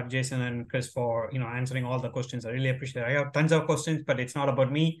much, Jason and Chris, for answering all the questions. I really appreciate it. I have tons of questions, but it's not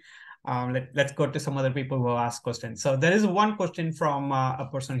about me. Let's go to some other people who ask questions. So there is one question from a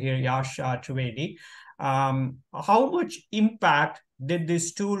person here, Yash Trivedi. How much impact did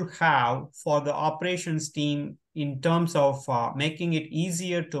this tool have for the operations team in terms of making it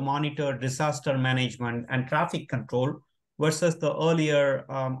easier to monitor disaster management and traffic control versus the earlier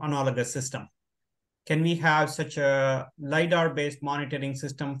analogous system? Can we have such a LiDAR-based monitoring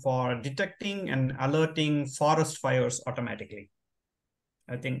system for detecting and alerting forest fires automatically?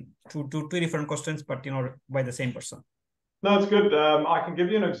 I think two different questions, but by the same person. No, it's good. I can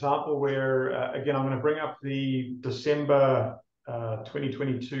give you an example where, again, I'm going to bring up the December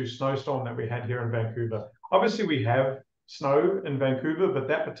 2022 snowstorm that we had here in Vancouver. Obviously, we have snow in Vancouver, but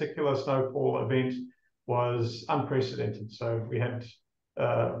that particular snowfall event was unprecedented. So we had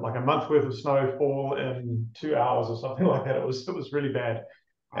like a month worth of snowfall in 2 hours or something like that. It was really bad.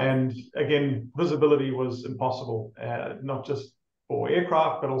 And again, visibility was impossible, not just for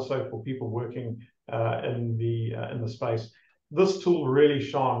aircraft, but also for people working in the space. This tool really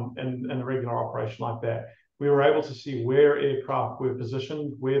shone in a regular operation like that. We were able to see where aircraft were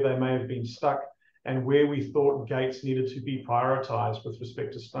positioned, where they may have been stuck, and where we thought gates needed to be prioritized with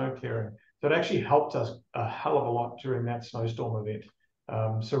respect to snow clearing. So it actually helped us a hell of a lot during that snowstorm event.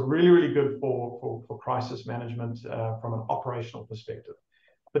 So really, really good for crisis management from an operational perspective.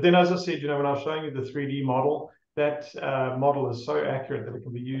 But then, as I said, when I was showing you the 3D model, that model is so accurate that it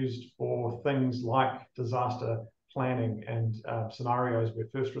can be used for things like disaster planning and scenarios where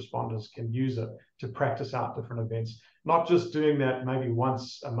first responders can use it to practice out different events. Not just doing that maybe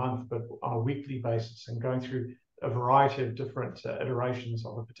once a month, but on a weekly basis, and going through a variety of different iterations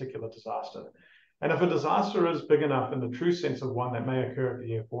of a particular disaster. And if a disaster is big enough in the true sense of one that may occur at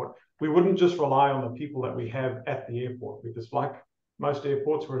the airport, we wouldn't just rely on the people that we have at the airport, because like most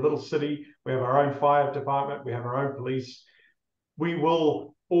airports, we're a little city, we have our own fire department, we have our own police. We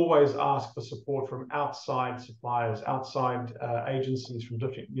will always ask for support from outside suppliers, outside agencies from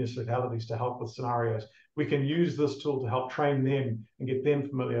different municipalities to help with scenarios. We can use this tool to help train them and get them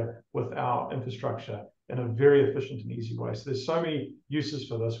familiar with our infrastructure in a very efficient and easy way. So there's so many uses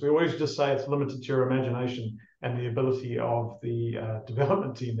for this. We always just say it's limited to your imagination and the ability of the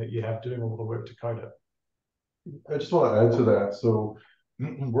development team that you have doing all the work to code it. I just want to add to that. So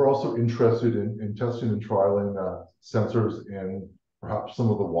we're also interested in testing and trialing sensors in perhaps some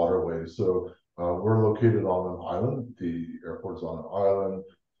of the waterways. So we're located on an island. The airport is on an island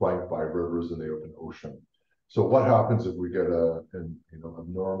flanked by rivers and the open ocean. So what happens if we get a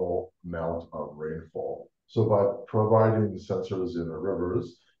normal amount of rainfall? So by providing sensors in the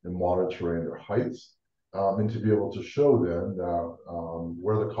rivers and monitoring their heights, and to be able to show them that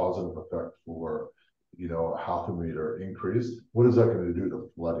where the causative effect for a half a meter increase, what is that going to do to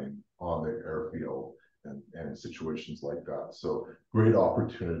flooding on the airfield and situations like that? So great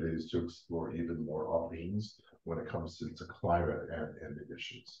opportunities to explore even more options when it comes to climate and the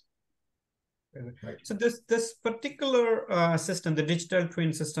issues. So this particular system, the digital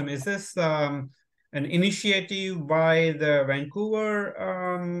twin system, is this an initiative by the Vancouver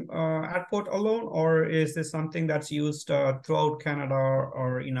airport alone, or is this something that's used throughout Canada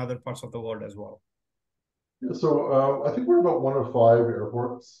or in other parts of the world as well? Yeah, so I think we're about 1 of 5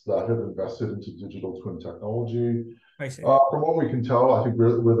 airports that have invested into digital twin technology. I see. From what we can tell, I think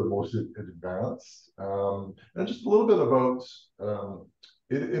we're the most advanced. And just a little bit about,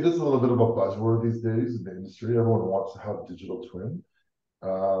 it is a little bit of a buzzword these days in the industry. Everyone wants to have digital twin.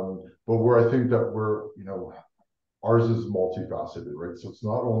 But where I think that ours is multifaceted, right? So it's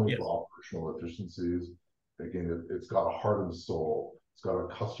not only for operational efficiencies. Again, it's got a heart and soul. It's got a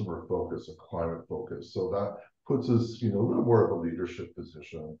customer focus, a climate focus. So that puts us, a little more of a leadership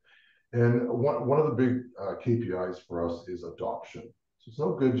position. And one of the big KPIs for us is adoption. So it's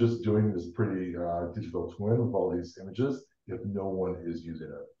no good just doing this pretty digital twin with all these images if no one is using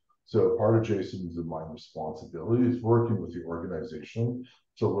it. So part of Jason's and my responsibility is working with the organization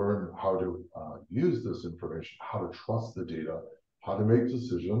to learn how to use this information, how to trust the data, how to make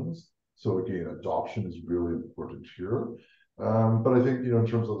decisions. So again, adoption is really important here. But I think, in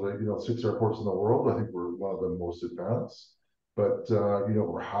terms of the 6 airports in the world, I think we're one of the most advanced. But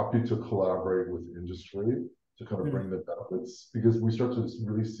we're happy to collaborate with industry to kind of bring the benefits, because we start to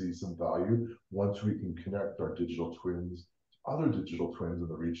really see some value once we can connect our digital twins to other digital twins in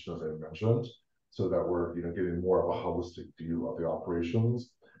the region, as I mentioned, so that we're getting more of a holistic view of the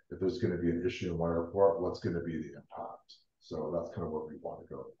operations. If there's going to be an issue in my airport, what's going to be the impact? So that's kind of where we want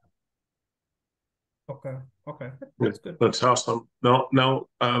to go. Okay, that's good. That's awesome. No,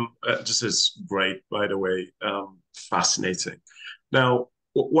 this is great, by the way. Fascinating. Now,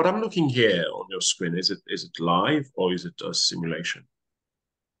 what I'm looking here on your screen, is it live or is it a simulation?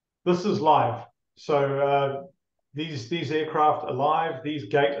 This is live. So these aircraft are live. These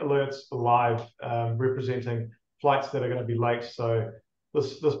gate alerts are live, representing flights that are going to be late. So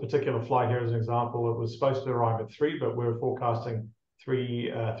this particular flight here is an example. It was supposed to arrive at 3, but we're forecasting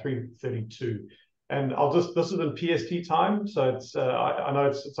 3:32. And this is in PST time, so it's I know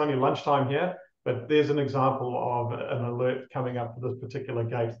it's only lunchtime here, but there's an example of an alert coming up for this particular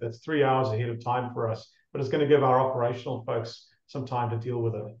gate that's 3 hours ahead of time for us, but it's going to give our operational folks some time to deal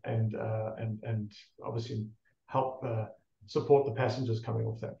with it and obviously help support the passengers coming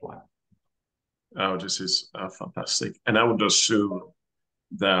off that flight. Oh, this is fantastic. And I would assume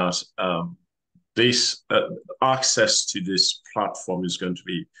that this access to this platform is going to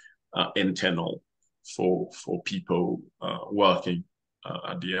be internal for people working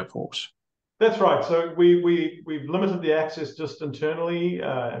at the airport. That's right. So we've limited the access just internally,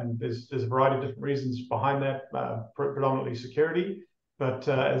 and there's a variety of different reasons behind that, predominantly security. But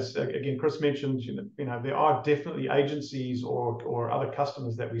as again Chris mentioned, there are definitely agencies or other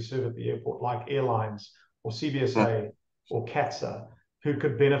customers that we serve at the airport, like airlines or CBSA or CATSA, who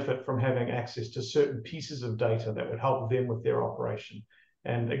could benefit from having access to certain pieces of data that would help them with their operation.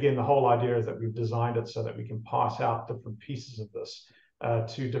 And again, the whole idea is that we've designed it so that we can pass out different pieces of this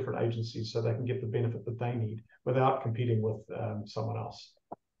to different agencies so they can get the benefit that they need without competing with someone else.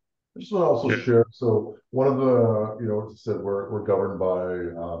 I just want to also share, so one of the, as I said, we're governed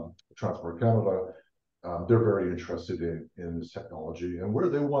by Transport Canada. They're very interested in this technology, and where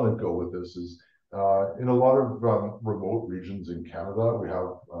they want to go with this is in a lot of remote regions in Canada, we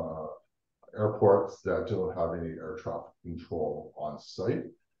have airports that don't have any air traffic control on site.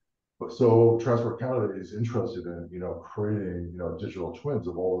 But so Transport Canada is interested in, creating, digital twins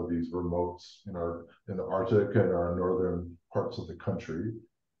of all of these remotes in the Arctic and our northern parts of the country,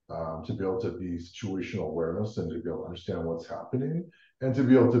 to be able to be situational awareness and to be able to understand what's happening and to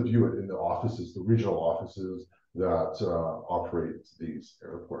be able to view it in the offices, the regional offices that operate these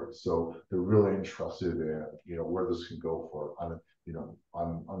airports. So they're really interested in, where this can go for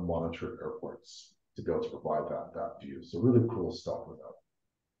unmonitored airports to be able to provide that view. So really cool stuff with that.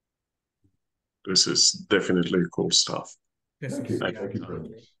 This is definitely cool stuff. Thank you very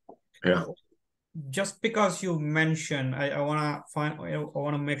much. Yeah. Just because you mentioned, I want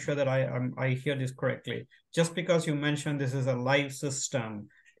to make sure that I hear this correctly. Just because you mentioned this is a live system,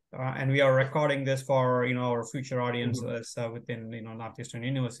 and we are recording this for our future audiences within Northeastern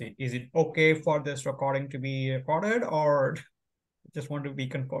University. Is it okay for this recording to be recorded, or just want to be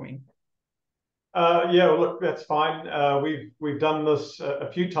confirming? Yeah, well, look, that's fine. We've done this a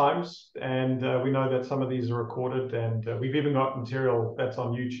few times, and we know that some of these are recorded, and we've even got material that's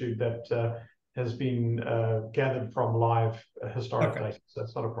on YouTube that has been gathered from live historic data. So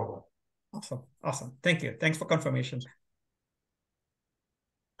that's not a problem. Awesome. Thank you. Thanks for confirmation.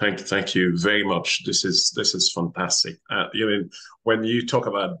 Thank you very much. This is fantastic. When you talk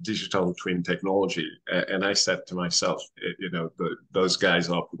about digital twin technology, and I said to myself, those guys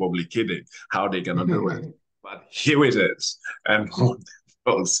are probably kidding. How are they going to do it? But here it is, and so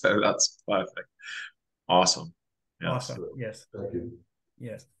that's perfect. Awesome. Yes. Awesome. Yes. Thank you.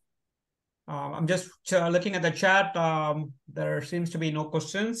 Yes. I'm just looking at the chat. There seems to be no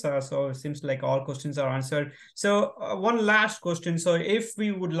questions. So it seems like all questions are answered. So one last question. So if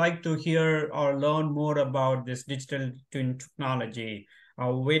we would like to hear or learn more about this digital twin technology,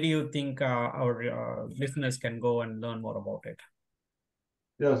 where do you think our listeners can go and learn more about it?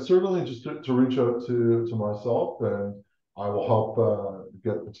 Yeah, certainly just to reach out to myself, and I will help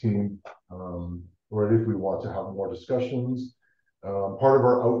get the team ready if we want to have more discussions. Part of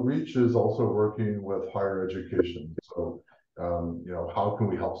our outreach is also working with higher education. So, how can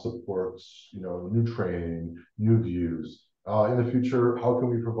we help support, new training, new views? In the future, how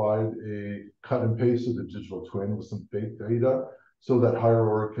can we provide a cut and paste of the digital twin with some fake data so that higher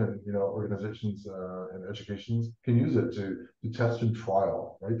work and, organizations and educations can use it to test and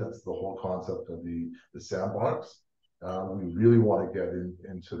trial, right? That's the whole concept of the sandbox. We really want to get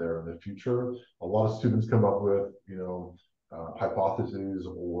into there in the future. A lot of students come up with, hypotheses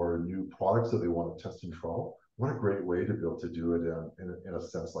or new products that they want to test and trial. What a great way to be able to do it in a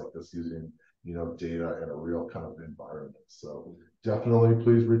sense like this, using data in a real kind of environment. So definitely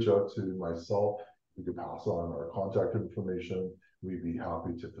please reach out to myself. You can pass on our contact information. We'd be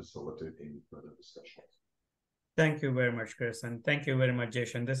happy to facilitate any further discussions. Thank you very much, Chris, and thank you very much,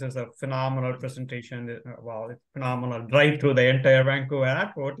 Jason. This is a phenomenal presentation. It's phenomenal drive through the entire Vancouver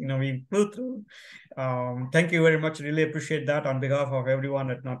Airport. We flew through. Thank you very much. Really appreciate that on behalf of everyone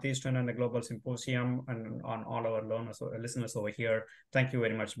at Northeastern and the Global Symposium, and on all our listeners over here. Thank you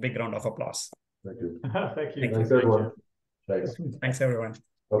very much. Big round of applause. Thank you. Thank you. Thanks, everyone. Thanks, everyone.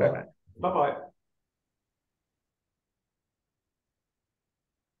 Bye-bye. Bye-bye.